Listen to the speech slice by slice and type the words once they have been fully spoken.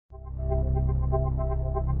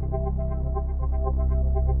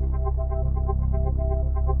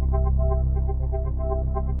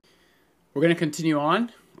We're going to continue on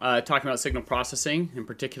talking about signal processing. In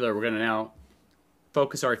particular, we're going to now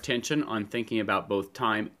focus our attention on thinking about both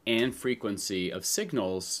time and frequency of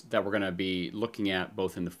signals that we're going to be looking at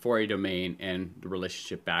both in the Fourier domain and the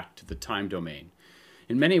relationship back to the time domain.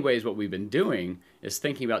 In many ways, what we've been doing is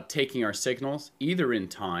thinking about taking our signals either in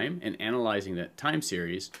time and analyzing that time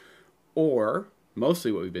series, or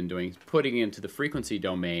mostly what we've been doing is putting it into the frequency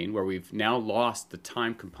domain where we've now lost the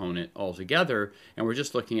time component altogether and we're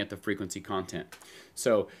just looking at the frequency content.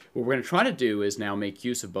 So what we're going to try to do is now make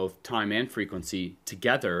use of both time and frequency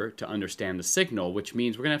together to understand the signal, which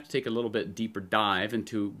means we're going to have to take a little bit deeper dive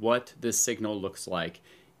into what this signal looks like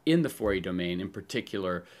in the Fourier domain. In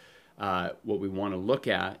particular, what we want to look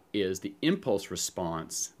at is the impulse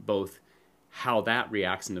response, both how that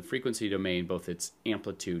reacts in the frequency domain, both its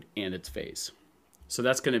amplitude and its phase. So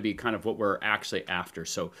that's going to be kind of what we're actually after.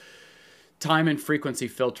 So time and frequency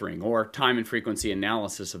filtering, or time and frequency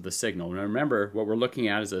analysis of the signal. Now remember, what we're looking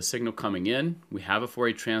at is a signal coming in. We have a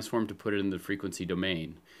Fourier transform to put it in the frequency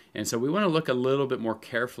domain. And so we want to look a little bit more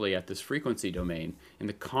carefully at this frequency domain and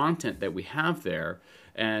the content that we have there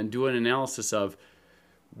and do an analysis of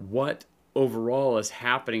what overall is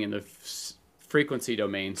happening in the frequency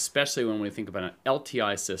domain, especially when we think about an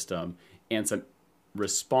LTI system and some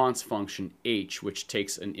response function h, which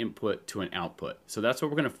takes an input to an output. So that's what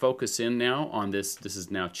we're going to focus in now on this. This is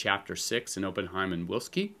now chapter 6 in Oppenheim and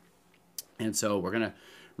Willsky. And so we're going to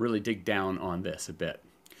really dig down on this a bit.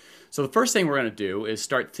 So the first thing we're going to do is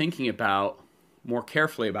start thinking about more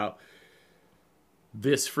carefully about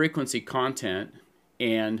this frequency content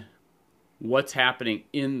and what's happening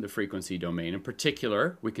in the frequency domain. In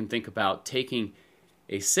particular, we can think about taking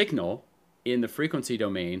a signal in the frequency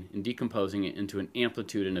domain and decomposing it into an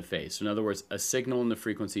amplitude and a phase. So in other words, a signal in the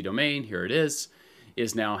frequency domain, here it is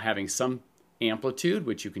now having some amplitude,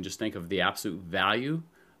 which you can just think of the absolute value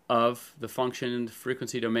of the function in the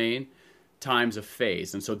frequency domain, times a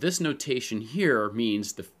phase. And so this notation here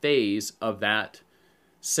means the phase of that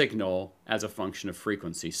signal as a function of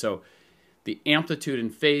frequency. So the amplitude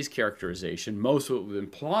and phase characterization, most of what we've been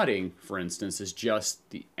plotting, for instance, is just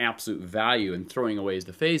the absolute value and throwing away is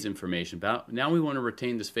the phase information. But now we want to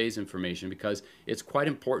retain this phase information because it's quite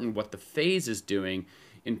important what the phase is doing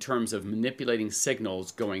in terms of manipulating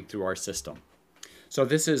signals going through our system. So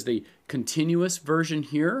this is the continuous version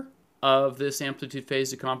here of this amplitude phase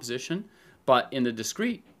decomposition, but in the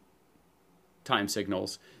discrete time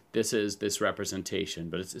signals, this is this representation,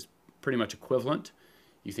 but it's pretty much equivalent.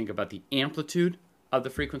 You think about the amplitude of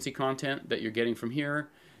the frequency content that you're getting from here,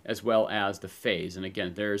 as well as the phase. And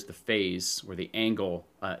again, there's the phase, or the angle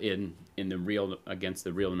in the real against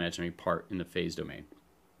the real imaginary part in the phase domain.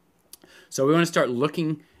 So we want to start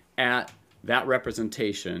looking at that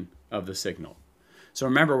representation of the signal. So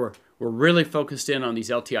remember, we're really focused in on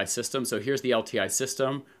these LTI systems. So here's the LTI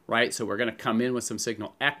system, right? So we're going to come in with some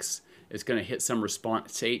signal X. It's going to hit some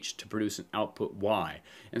response H to produce an output Y.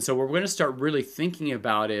 And so what we're going to start really thinking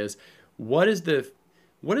about is what is the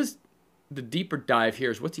deeper dive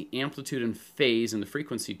here is what's the amplitude and phase in the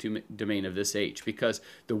frequency domain of this H? Because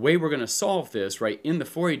the way we're going to solve this right in the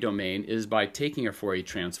Fourier domain is by taking a Fourier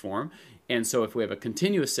transform. And so if we have a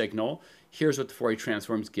continuous signal, here's what the Fourier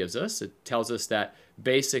transform gives us. It tells us that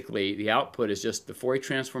basically the output is just the Fourier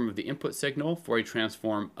transform of the input signal, Fourier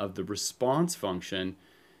transform of the response function,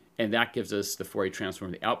 and that gives us the Fourier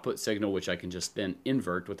transform of the output signal, which I can just then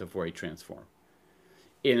invert with the Fourier transform.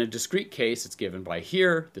 In a discrete case, it's given by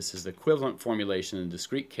here. This is the equivalent formulation in a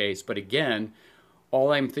discrete case. But again,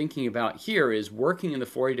 all I'm thinking about here is working in the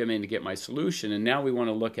Fourier domain to get my solution. And now we want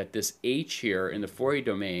to look at this H here in the Fourier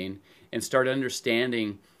domain and start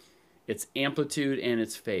understanding its amplitude and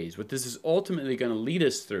its phase. What this is ultimately going to lead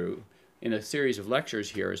us through in a series of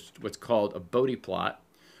lectures here is what's called a Bode plot,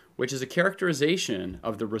 which is a characterization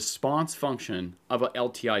of the response function of an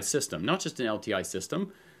LTI system. Not just an LTI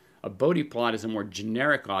system. A Bode plot is a more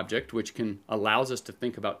generic object which allows us to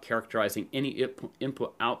think about characterizing any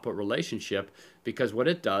input-output relationship, because what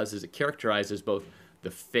it does is it characterizes both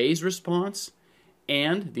the phase response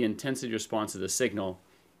and the intensity response of the signal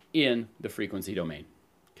in the frequency domain.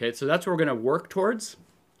 Okay, so that's what we're going to work towards.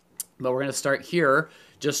 But we're going to start here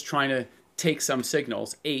just trying to take some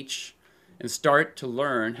signals, H, and start to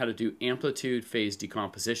learn how to do amplitude phase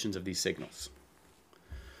decompositions of these signals.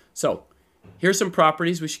 So here's some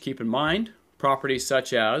properties we should keep in mind. Properties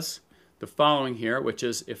such as the following here, which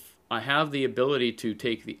is if I have the ability to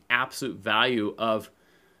take the absolute value of,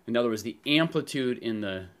 in other words, the amplitude in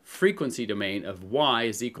the frequency domain of Y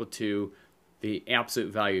is equal to the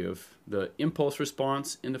absolute value of the impulse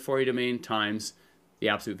response in the Fourier domain times the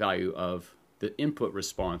absolute value of the input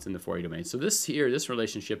response in the Fourier domain. So this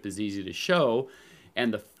relationship is easy to show,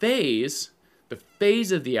 and the phase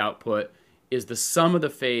of the output is the sum of the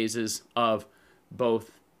phases of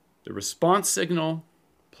both the response signal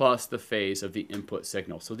plus the phase of the input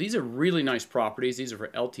signal. So these are really nice properties. These are for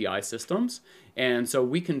LTI systems. And so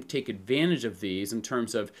we can take advantage of these in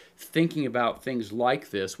terms of thinking about things like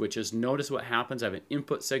this, which is, notice what happens. I have an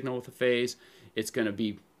input signal with a phase. It's going to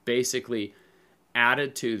be basically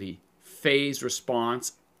added to the phase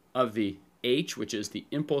response of the H, which is the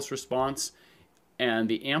impulse response. And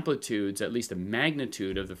the amplitudes, at least the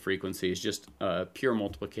magnitude of the frequency, is just pure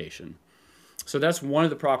multiplication. So that's one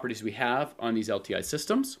of the properties we have on these LTI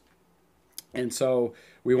systems. And so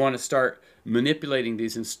we want to start manipulating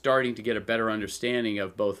these and starting to get a better understanding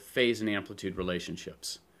of both phase and amplitude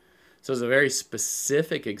relationships. So as a very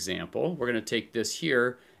specific example, we're going to take this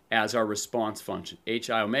here as our response function.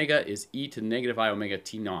 H I omega is e to the negative I omega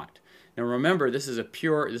t naught. Now remember, this is a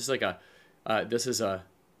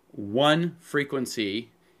one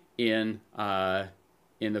frequency in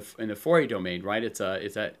the Fourier domain, right? It's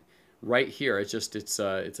right here. It's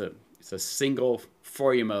a single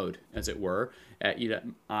Fourier mode, as it were, at e to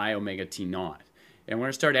I omega t naught. And we're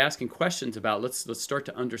going to start asking questions about, let's start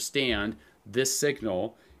to understand this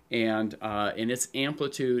signal and its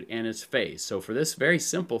amplitude and its phase. So for this very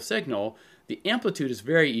simple signal, the amplitude is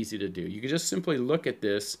very easy to do. You can just simply look at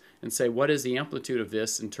this and say, what is the amplitude of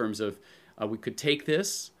this in terms of, we could take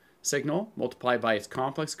this signal, multiply by its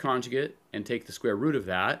complex conjugate, and take the square root of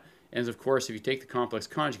that. And of course, if you take the complex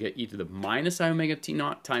conjugate, e to the minus I omega t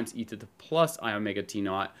naught times e to the plus I omega t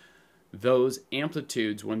naught, those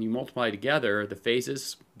amplitudes, when you multiply together, the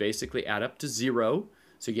phases basically add up to 0.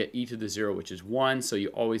 So you get e to the 0, which is 1. So you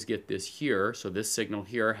always get this here. So this signal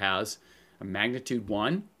here has a magnitude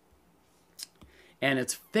 1. And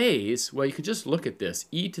its phase, well, you can just look at this.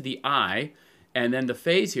 E to the I, and then the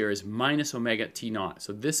phase here is minus omega t naught.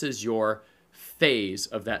 So this is your phase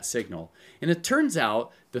of that signal. And it turns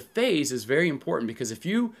out the phase is very important, because if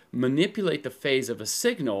you manipulate the phase of a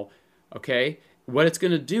signal, okay, what it's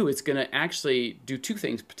going to do, it's going to actually do two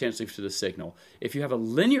things potentially to the signal. If you have a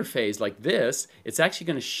linear phase like this, it's actually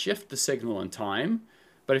going to shift the signal in time.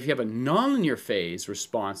 But if you have a nonlinear phase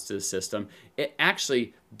response to the system, it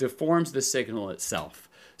actually deforms the signal itself.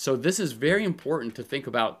 So this is very important to think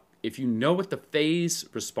about. If you know what the phase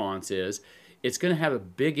response is, it's going to have a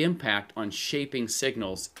big impact on shaping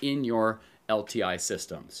signals in your LTI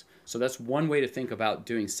systems. So that's one way to think about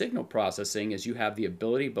doing signal processing, is you have the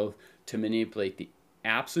ability both to manipulate the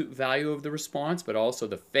absolute value of the response, but also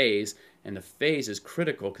the phase. And the phase is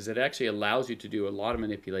critical because it actually allows you to do a lot of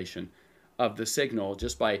manipulation of the signal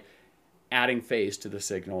just by adding phase to the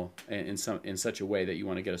signal in such a way that you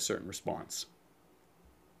want to get a certain response.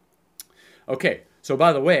 Okay, so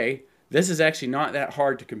by the way, this is actually not that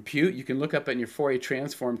hard to compute. You can look up in your Fourier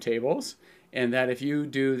transform tables, and that if you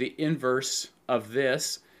do the inverse of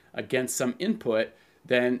this against some input,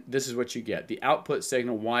 then this is what you get. The output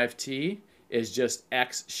signal y of t is just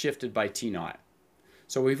x shifted by t naught.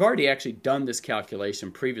 So we've already actually done this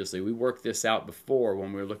calculation previously. We worked this out before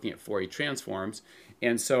when we were looking at Fourier transforms.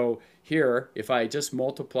 And so here, if I just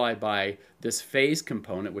multiply by this phase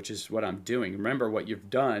component, which is what I'm doing, remember what you've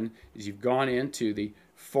done is you've gone into the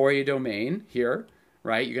Fourier domain here,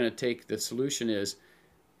 right? You're going to take, the solution is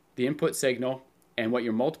the input signal, and what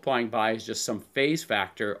you're multiplying by is just some phase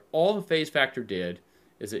factor. All the phase factor did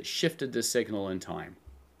is it shifted the signal in time.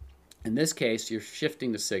 In this case, you're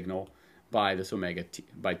shifting the signal by this omega t,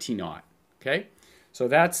 by t naught. Okay, so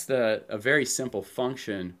that's a very simple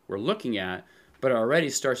function we're looking at, but it already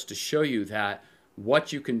starts to show you that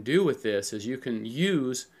what you can do with this is you can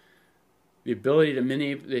use the ability to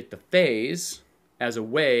manipulate the phase as a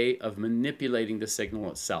way of manipulating the signal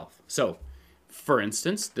itself. So, for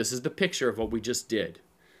instance, this is the picture of what we just did.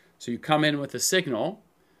 So you come in with a signal,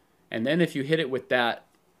 and then if you hit it with that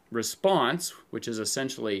response, which is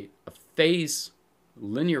essentially a phase,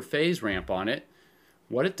 linear phase ramp on it,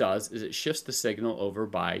 what it does is it shifts the signal over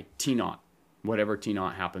by t naught, whatever t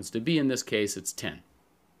naught happens to be. In this case, it's 10.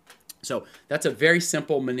 So that's a very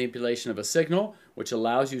simple manipulation of a signal, which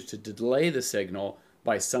allows you to delay the signal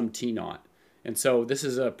by some t naught. And so this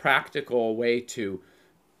is a practical way to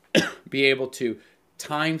be able to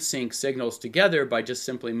time sync signals together by just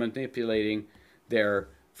simply manipulating their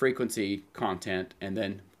frequency content and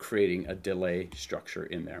then creating a delay structure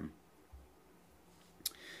in there.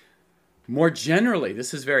 More generally,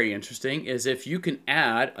 this is very interesting, is if you can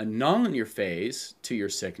add a nonlinear phase to your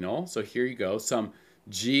signal. So here you go, some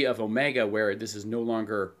g of omega, where this is no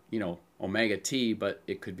longer, omega t, but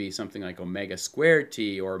it could be something like omega squared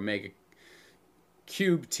t or omega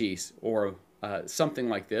cubed t or something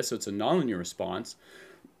like this, so it's a nonlinear response,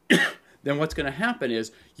 then what's going to happen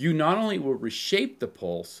is you not only will reshape the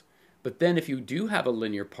pulse, but then if you do have a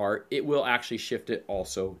linear part, it will actually shift it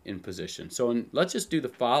also in position. So let's just do the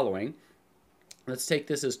following. Let's take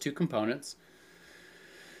this as two components.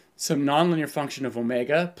 Some nonlinear function of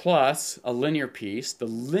omega plus a linear piece. The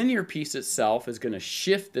linear piece itself is going to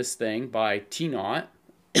shift this thing by t naught.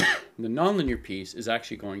 The nonlinear piece is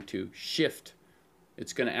actually going to shift.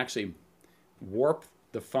 It's going to actually warp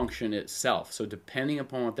the function itself. So depending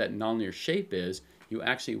upon what that nonlinear shape is, you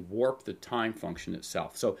actually warp the time function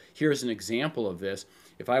itself. So here's an example of this.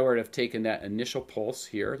 If I were to have taken that initial pulse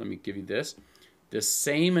here, let me give you this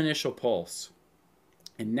same initial pulse.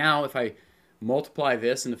 And now if I multiply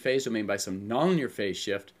this in the phase domain by some nonlinear phase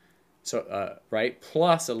shift, so right,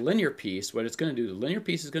 plus a linear piece, what it's going to do, the linear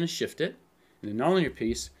piece is going to shift it, and the nonlinear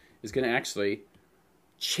piece is going to actually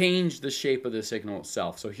change the shape of the signal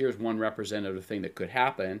itself. So here's one representative thing that could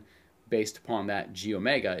happen based upon that g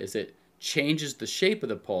omega, is it changes the shape of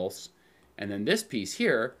the pulse, and then this piece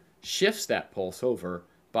here shifts that pulse over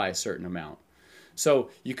by a certain amount.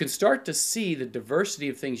 So you can start to see the diversity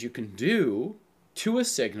of things you can do to a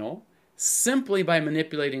signal simply by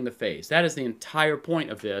manipulating the phase. That is the entire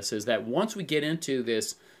point of this, is that once we get into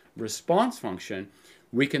this response function,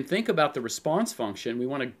 we can think about the response function. We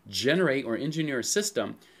want to generate or engineer a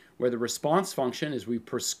system where the response function is we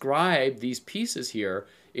prescribe these pieces here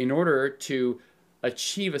in order to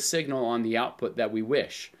achieve a signal on the output that we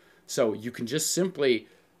wish. So you can just simply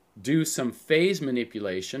do some phase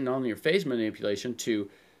manipulation, nonlinear phase manipulation, to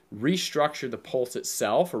restructure the pulse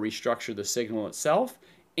itself or restructure the signal itself,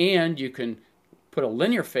 and you can put a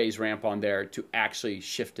linear phase ramp on there to actually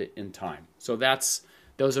shift it in time. So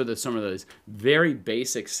those are some of those very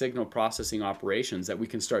basic signal processing operations that we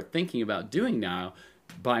can start thinking about doing now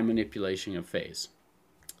by manipulation of phase.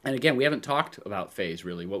 And again, we haven't talked about phase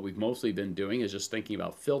really. What we've mostly been doing is just thinking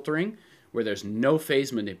about filtering, where there's no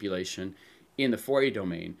phase manipulation in the Fourier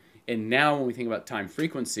domain. And now when we think about time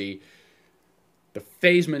frequency, the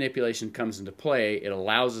phase manipulation comes into play. It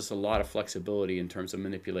allows us a lot of flexibility in terms of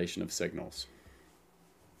manipulation of signals.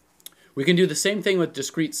 We can do the same thing with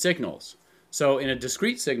discrete signals. So in a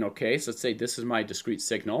discrete signal case, let's say this is my discrete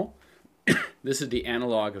signal. This is the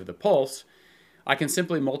analog of the pulse. I can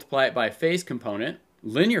simply multiply it by a phase component,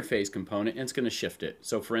 linear phase component, and it's going to shift it.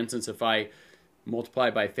 So for instance, if I multiply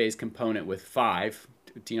by a phase component with 5,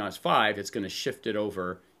 t naught is 5, it's going to shift it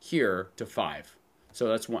over here to 5. So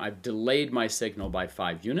that's when I've delayed my signal by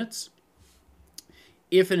 5 units.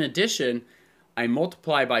 If in addition, I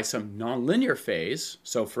multiply by some nonlinear phase,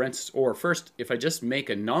 so for instance, or first, if I just make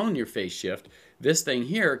a nonlinear phase shift, this thing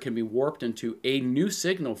here can be warped into a new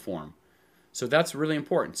signal form. So that's really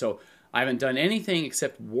important. So I haven't done anything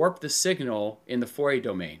except warp the signal in the Fourier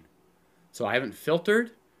domain. So I haven't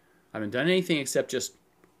filtered, I haven't done anything except just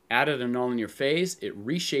added a nonlinear phase. It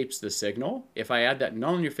reshapes the signal. If I add that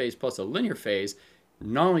nonlinear phase plus a linear phase,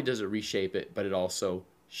 not only does it reshape it, but it also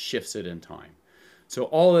shifts it in time. So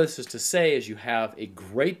all this is to say is you have a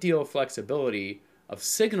great deal of flexibility of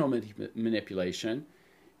signal manipulation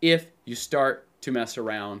if you start to mess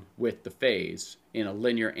around with the phase in a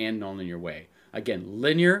linear and nonlinear way. Again,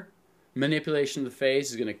 linear manipulation of the phase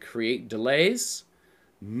is going to create delays.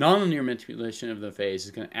 Nonlinear manipulation of the phase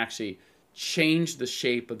is going to actually change the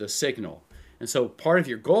shape of the signal. And so part of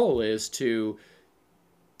your goal is to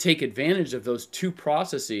take advantage of those two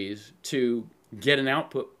processes to get an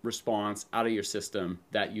output response out of your system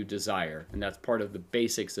that you desire. And that's part of the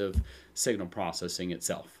basics of signal processing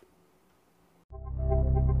itself.